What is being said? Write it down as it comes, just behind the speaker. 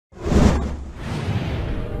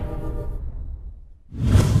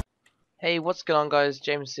Hey, what's going on, guys?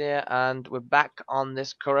 James here, and we're back on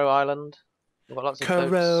this Kurow Island. We've got lots of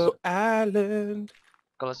boats. Kurow Island.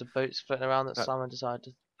 Got lots of boats floating around that That, Simon decided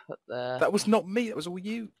to put there. that was not me. That was all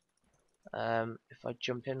you. If I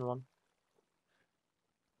jump in one,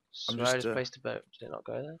 I'm swear I just. just placed a boat. Did it not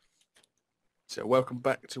go there? So welcome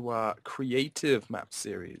back to our creative map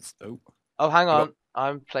series. Oh, Oh, hang we got. on.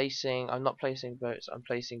 I'm not placing boats. I'm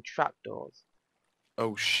placing trapdoors.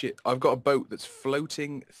 Oh shit! I've got a boat that's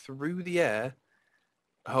floating through the air.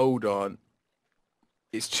 Hold on.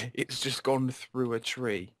 It's just gone through a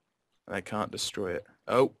tree, and I can't destroy it.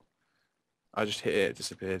 Oh, I just hit it. It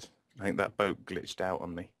disappeared. I think that boat glitched out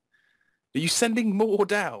on me. Are you sending more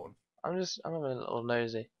down? I'm having a little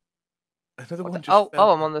nosy. Another What the? one just Oh, fell.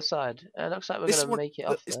 oh, I'm on the side. It looks like we're This gonna one, make it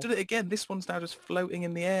look, off it's there. done it again. This one's now just floating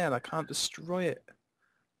in the air, and I can't destroy it.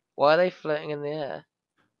 Why are they floating in the air?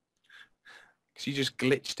 Because you just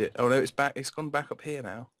glitched it. Oh no, it's back. It's gone back up here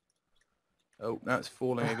now. Oh, now it's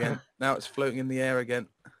falling again. Now it's floating in the air again.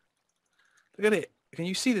 Look at it. Can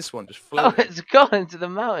you see this one just Oh, floating? it's gone into the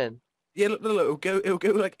mountain. Yeah, look. It'll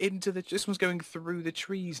go like into the. This one's going through the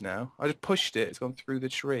trees now. I just pushed it. It's gone through the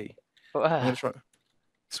tree. I'm gonna Where? try.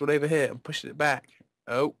 This one over here. I'm pushing it back.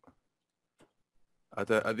 Oh, I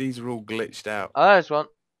don't. These are all glitched out. Oh, there's one.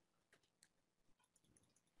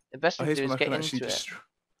 The best Oh, thing to do here's one is I get can actually into it. destroy.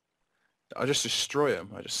 I just destroy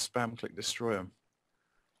them. I just spam click destroy them.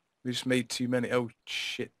 We just made too many. Oh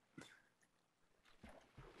shit.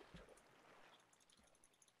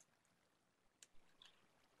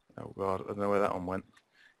 Oh god, I don't know where that one went.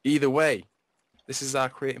 Either way, this is our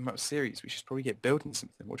creative map series. We should probably get building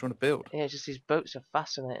something. What do you want to build? Yeah, it's just these boats are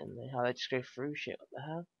fascinating me. How they just go through shit. What the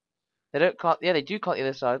hell? They don't cut. Yeah, they do cut the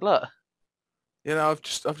other side. Look. You know, I've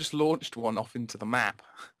just launched one off into the map.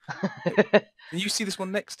 Can you see this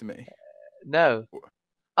one next to me? No. Oh,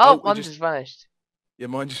 Oh, it one just just vanished. yeah,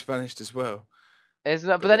 mine just vanished as well. Isn't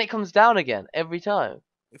that? But But then it comes down again every time.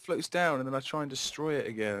 it floats down, and then I try and destroy it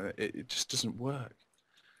again. It just doesn't work.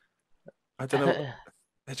 I don't know.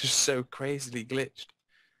 They're just so crazily glitched.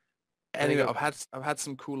 I think. Anyway, I've had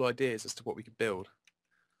some cool ideas as to what we could build.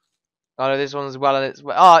 Oh no, this one's well, and it's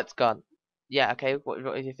oh, it's gone. Yeah. Okay. What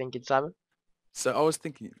are you thinking, Simon? So I was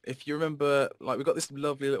thinking, if you remember, like we've got this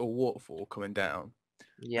lovely little waterfall coming down,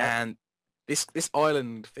 Yep. and this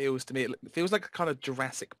island feels to me it feels like a kind of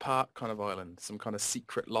Jurassic Park kind of island, some kind of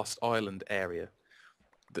secret lost island area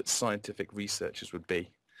that scientific researchers would be.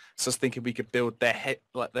 So I was thinking we could build their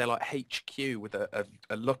like HQ with a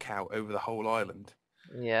lookout over the whole island,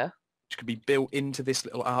 Yeah. which could be built into this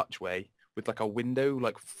little archway with like a window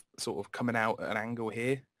like sort of coming out at an angle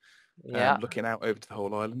here, Yeah. looking out over to the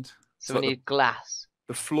whole island. So So we like need glass.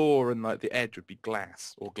 the floor and like the edge would be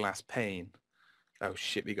glass or glass pane. Oh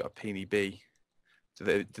shit, we got a peony bee.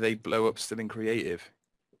 Do they blow up still in creative?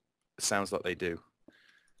 It sounds like they do.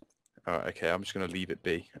 Alright, okay, I'm just going to leave it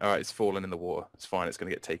be. Alright, it's fallen in the water. It's fine, it's going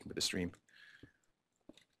to get taken with the stream.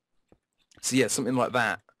 So yeah, something like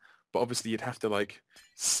that. But obviously you'd have to like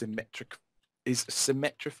symmetric... Is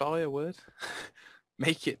symmetrify a word?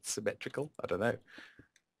 Make it symmetrical? I don't know.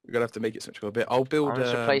 We're going to have to make it symmetrical a bit. I'll I'm build...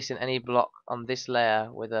 just replacing any block on this layer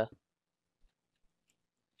with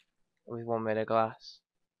one made of glass.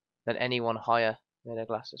 Then any one higher made of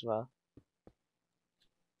glass as well.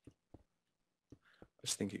 I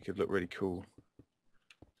just think it could look really cool.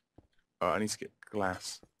 Alright, I need to get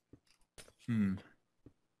glass.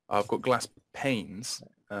 I've got glass panes.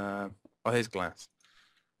 Oh, here's glass.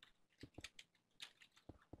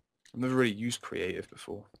 I've never really used creative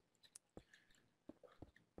before.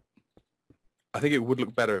 I think it would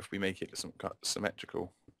look better if we make it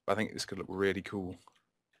symmetrical. But I think this could look really cool.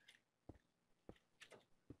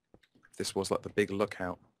 If this was like the big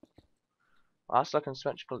lookout. Oh, that's looking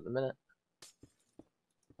symmetrical at the minute.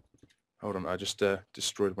 Hold on, I just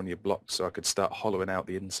destroyed one of your blocks so I could start hollowing out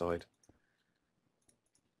the inside.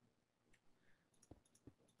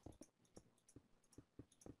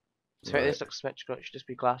 To make Right. this look symmetrical, it should just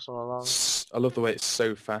be glass all along. I love the way it's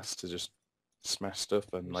so fast to just smash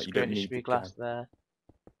stuff and like you don't It should need be the glass gun. there.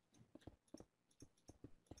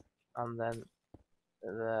 And then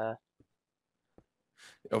there.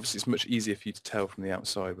 Obviously it's much easier for you to tell from the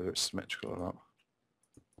outside whether it's symmetrical or not.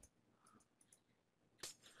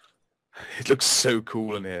 It looks so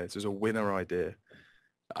cool in here. This is a winner idea.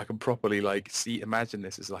 I can properly like imagine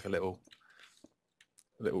this as like a little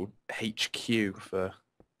HQ for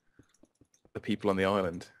the people on the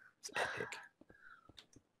island. It's epic.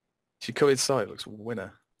 Should go inside. It looks a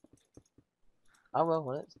winner. I will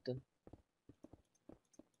when it's done.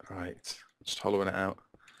 Right, just hollowing it out.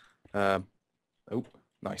 Oh,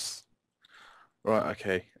 nice. Right,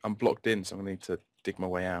 okay. I'm blocked in, so I'm gonna need to dig my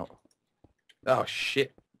way out. Oh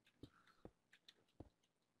shit.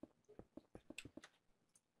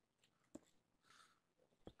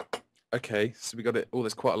 Okay, so we got it. Oh,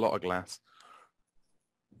 there's quite a lot of glass.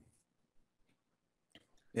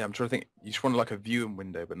 Yeah, I'm trying to think. You just want like a viewing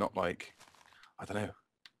window, but not like, I don't know.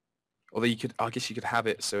 Although you could, I guess you could have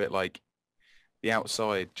it so it like the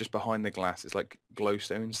outside, just behind the glass, is like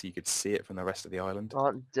glowstone, so you could see it from the rest of the island.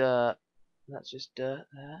 Oh, dirt. That's just dirt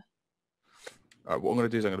there. All right, what I'm gonna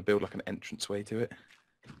do is I'm gonna build like an entranceway to it.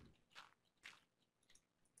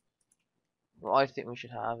 What I think we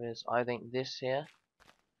should have is, I think this here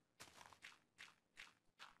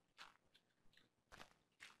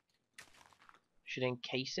should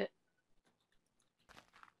encase it.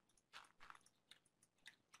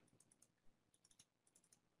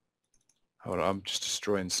 Hold on, I'm just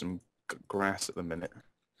destroying some grass at the minute.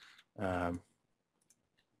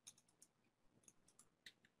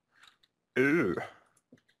 Ooh,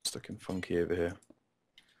 it's looking funky over here.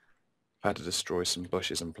 I've had to destroy some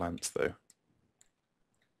bushes and plants though.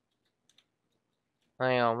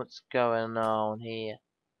 Hang on, what's going on here?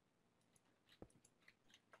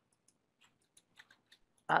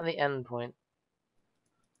 At the end point,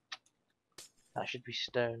 that should be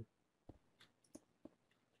stone.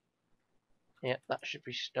 Yep, that should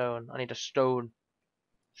be stone. I need a stone.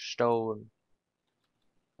 Stone.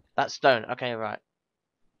 That's stone. Okay, right.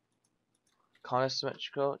 Kind of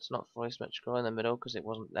symmetrical. It's not fully symmetrical in the middle because it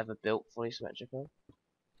wasn't ever built fully symmetrical.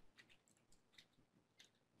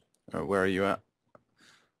 Where are you at?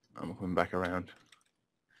 I'm coming back around.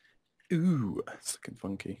 Ooh, it's looking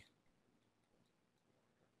funky.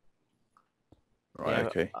 Right, Yeah,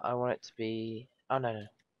 okay. I want it to be. Oh no, no.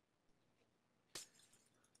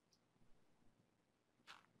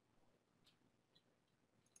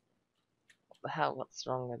 What the hell? What's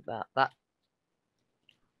wrong with that? That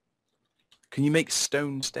Can you make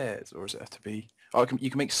stone stairs, or does it have to be? Oh, you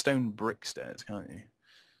can make stone brick stairs, can't you?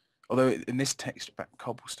 Although in this texture pack,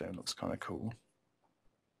 cobblestone looks kind of cool.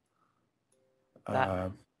 that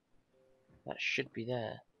Um, that should be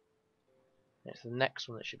there. It's the next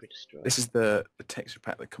one that should be destroyed. this is the texture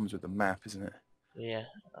pack that comes with the map, isn't it? Yeah.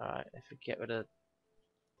 All right. If we get rid of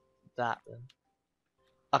that, then.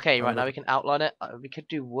 Okay. I'm Right now gonna. we can outline it. We could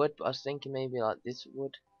do wood, but I was thinking maybe like this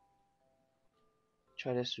wood.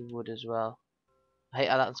 Try this with wood as well. I hate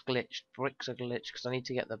how that's glitched. Bricks are glitched because I need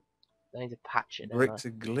to get the. I need to patch it, don't I? Bricks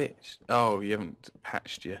are glitched. Oh, you haven't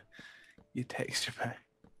patched your texture pack.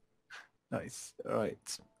 Nice. All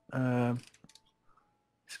right. Um,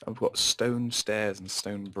 I've got stone stairs and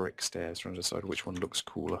stone brick stairs. Trying to decide which one looks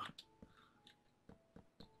cooler.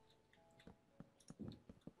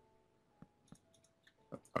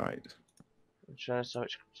 All right. I'm trying so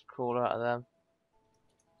much cooler out of them.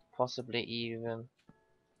 Possibly even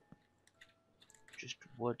just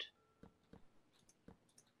wood.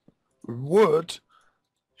 Wood?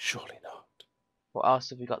 Surely not. What else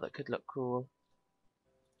have we got that could look cool?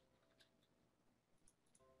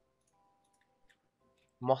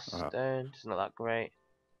 Moss stone, it's not that great.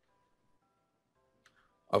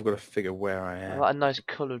 I've got to figure where I What am. about a nice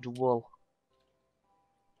coloured wool?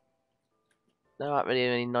 There aren't really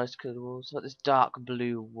any nice coloured wools. Like this dark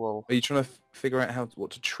blue wool. Are you trying to figure out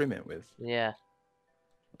what to trim it with? Yeah.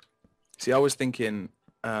 See, I was thinking,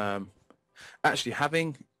 actually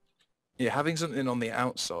having something on the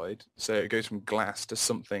outside, so it goes from glass to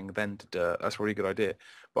something, then to dirt. That's probably a good idea.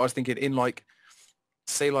 But I was thinking in like,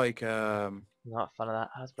 say like, Not a fan of that.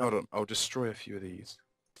 hold on, I'll destroy a few of these.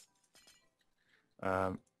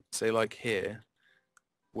 Say like here,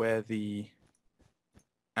 where the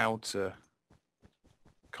outer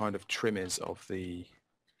kind of trim is of the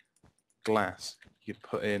glass, you could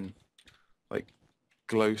put in like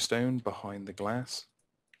glowstone behind the glass.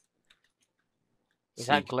 Is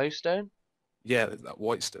So that glowstone? yeah, that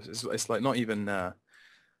white stuff. It's like not even that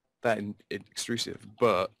extrusive,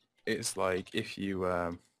 but it's like if you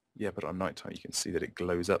yeah, put it on nighttime, you can see that it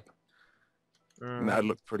glows up. And that would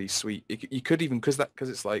look pretty sweet. You could even because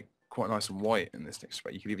it's like quite nice and white in this texture,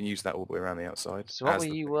 but you could even use that all the way around the outside. So what were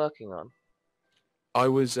you working on? I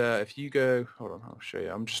was if you go, hold on, I'll show you.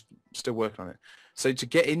 I'm just still working on it. So to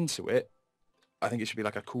get into it, I think it should be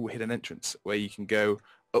like a cool hidden entrance where you can go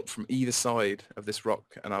up from either side of this rock,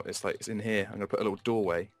 and it's like it's in here. I'm gonna put a little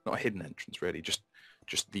doorway, not a hidden entrance really, just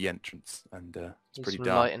the entrance, and it's Need pretty some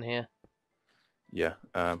dark. light in here. Yeah.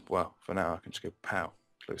 Well, for now I can just go pow,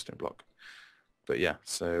 glowstone block. But yeah,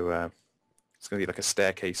 so it's gonna be like a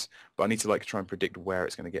staircase, but I need to like try and predict where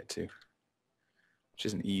it's gonna get to, which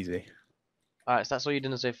isn't easy. Alright, so that's all you've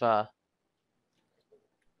done so far.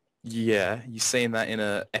 Yeah, you saying that in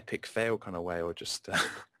a epic fail kind of way, or just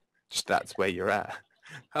just that's where you're at?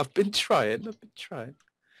 I've been trying. I've been trying.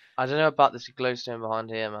 I don't know about this glowstone behind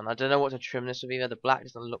here, man. I don't know what to trim this with either. The black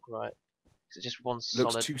doesn't look right. It's just one Looks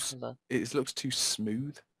solid too. color. It looks too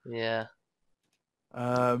smooth. Yeah.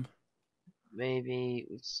 Um, Maybe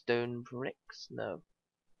with stone bricks? No.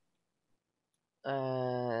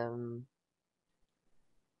 Um,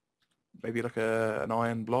 maybe like an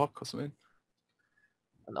iron block or something.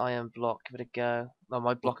 an iron block. Give it a go. Oh,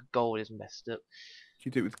 my Or block of gold is messed up. you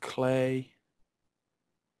could do it with clay.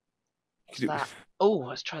 You What's could do it that? with... Oh,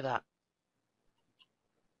 let's try that.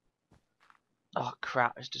 Oh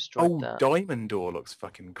crap! It's destroyed Oh, that. diamond ore looks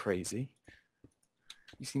fucking crazy.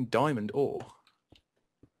 You seen diamond ore?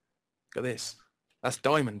 Look at this. That's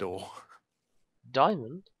diamond ore.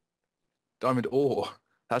 Diamond? Diamond ore.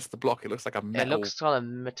 That's the block. It looks like a It metal. looks kind of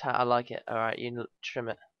metal. I like it. All right, you trim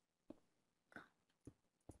it.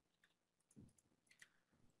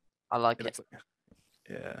 I like It it. looks like...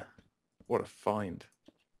 Yeah. What a find.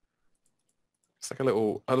 It's like a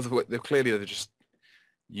little... I love the way... Clearly they just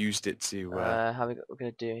used it to... How we're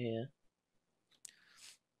gonna do here?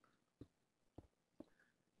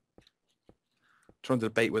 trying to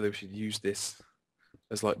debate whether we should use this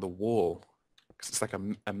as like the wall. Because it's like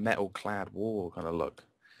a metal clad wall kind of look.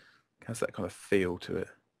 It has that kind of feel to it.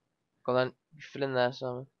 Go on, you fill in there,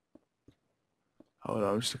 Simon. Hold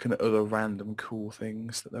on, I'm just looking at other random cool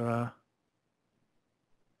things that there are.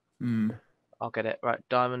 Hmm. I'll get it. Right,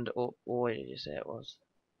 diamond or what did you say it was?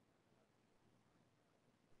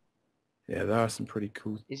 Yeah, there are some pretty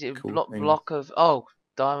cool Is it a cool things. block of? Oh,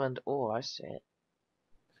 diamond ore. I see it.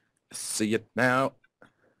 See it now.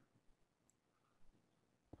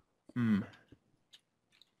 Hmm.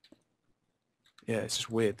 Yeah, it's just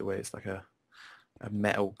weird the way it's like a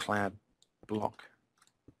metal clad block.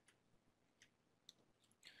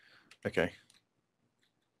 Okay.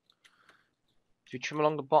 Should we trim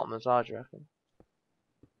along the bottom as well, do you reckon?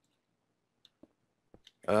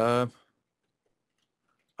 I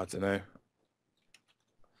don't know.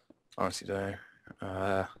 Honestly don't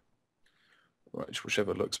know. Right, just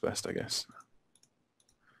whichever looks best, I guess.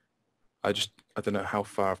 I don't know how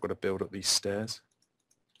far I've got to build up these stairs.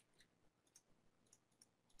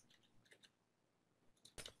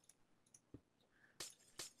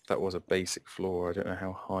 That was a basic floor. I don't know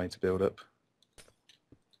how high to build up.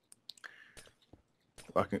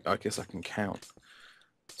 I guess I can count.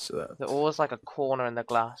 So that There's always like a corner in the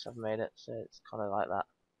glass. I've made it, so it's kind of like that.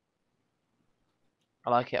 I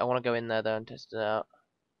like it. I want to go in there though and test it out.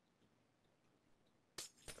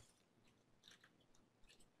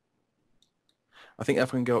 I think if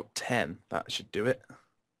I can go up 10, that should do it.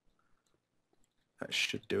 That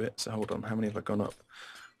should do it. So hold on, how many have I gone up?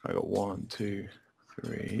 I got 1, 2,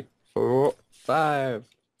 3, 4, 5. Alright,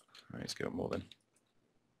 let's go up more then.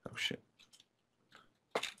 Oh shit.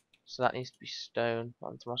 So that needs to be stone.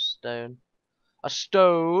 Onto my stone. A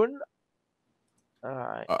stone. All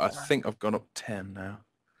right. I think I've gone up 10 now.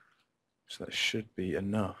 So that should be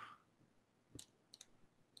enough.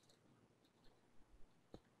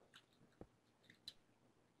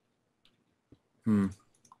 Hmm.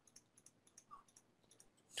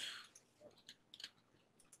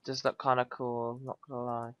 Does look kind of cool. Not gonna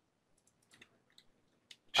lie.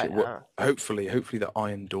 Shit, hopefully the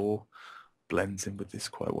iron door blends in with this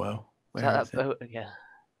quite well. Is Where is that it? boat again?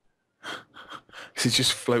 Because it's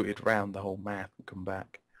just floated round the whole map and come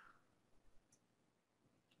back.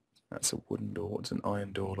 That's a wooden door. What's an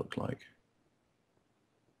iron door look like?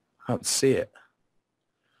 I can't see it.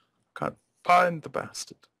 I can't find the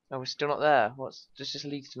bastard. Oh, we're still not there. What's this? Just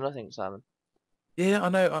leads to nothing, Simon. Yeah, I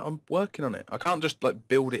know. I'm working on it. I can't just like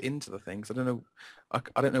build it into the thing 'cause I don't know.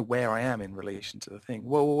 I don't know where I am in relation to the thing.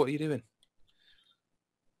 Whoa, what are you doing?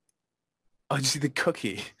 Oh, you see the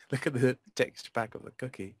cookie? Look at the texture pack of the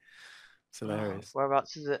cookie. It's hilarious.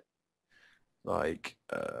 Whereabouts is it? Like,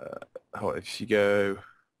 if you go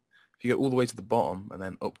all the way to the bottom and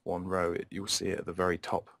then up one row, you'll see it at the very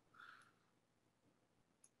top.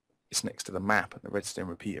 It's next to the map and the redstone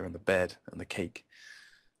repeater and the bed and the cake.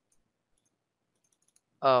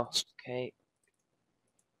 Oh, okay.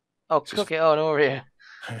 Oh, cookie. Oh, an Oreo.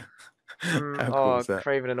 How cool Oh, is that?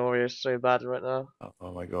 craving an Oreo so bad right now.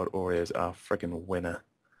 Oh my god, Oreos are friggin' winner.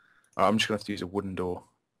 I'm just gonna have to use a wooden door.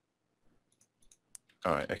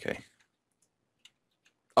 Alright, okay.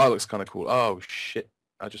 Oh, it looks kind of cool. Oh shit,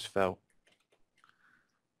 I just fell.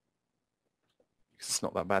 It's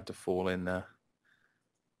not that bad to fall in the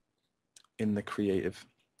creative.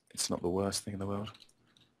 It's not the worst thing in the world.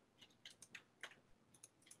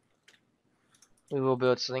 We will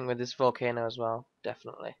build something with this volcano as well,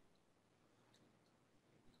 definitely.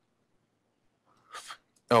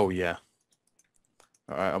 Oh yeah.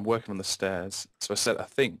 Alright, I'm working on the stairs. So I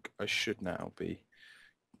think I should now be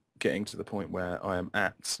getting to the point where I am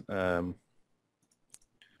at the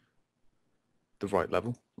right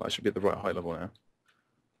level. I should be at the right height level now.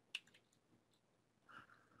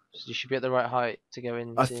 So you should be at the right height to go I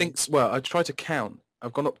into. think, well, I tried to count.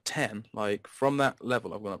 I've gone up 10. Like, from that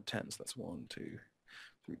level, I've gone up 10. So that's 1, 2,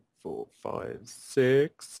 3, 4, 5,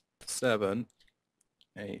 6, 7,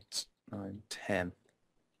 8, 9, 10.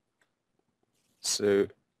 So,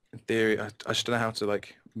 in theory, I just don't know how to,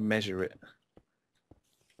 like, measure it.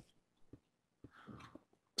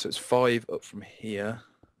 So it's 5 up from here.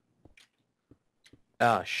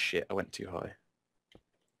 Ah, shit, I went too high.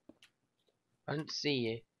 I didn't see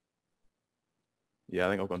you. Yeah, I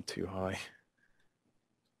think I've gone too high.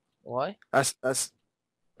 Why? That's.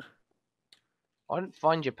 I didn't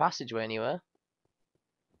find your passageway anywhere.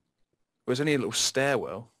 It was only a little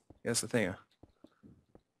stairwell. Yeah, that's the thing.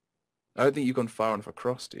 I don't think you've gone far enough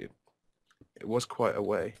across, dude. It was quite a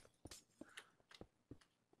way.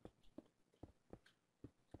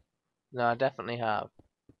 No, I definitely have.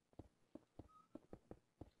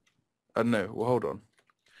 I don't know. Well, hold on.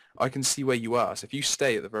 I can see where you are. So if you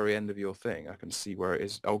stay at the very end of your thing, I can see where it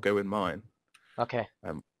is. I'll go in mine. Okay.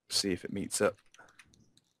 See if it meets up.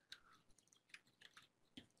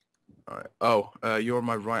 All right. Oh, you're on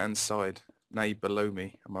my right-hand side. Now you're below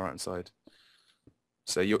me on my right-hand side.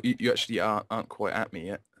 So you actually aren't quite at me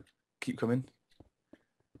yet. Keep coming.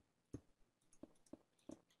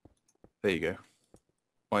 There you go.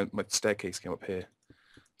 My staircase came up here.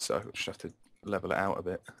 So I just have to level it out a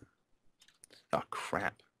bit. Oh,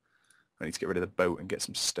 crap. I need to get rid of the boat and get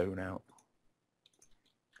some stone out.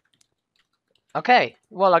 Okay.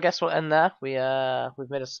 Well, I guess we'll end there. We've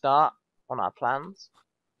made a start on our plans.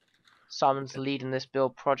 Simon's leading this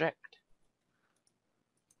build project,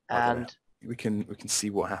 I don't know. and We can see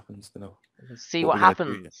what happens. Then we can see what what we're gonna do.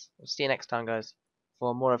 happens. We'll see you next time, guys,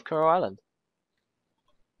 for more of Kurow Island.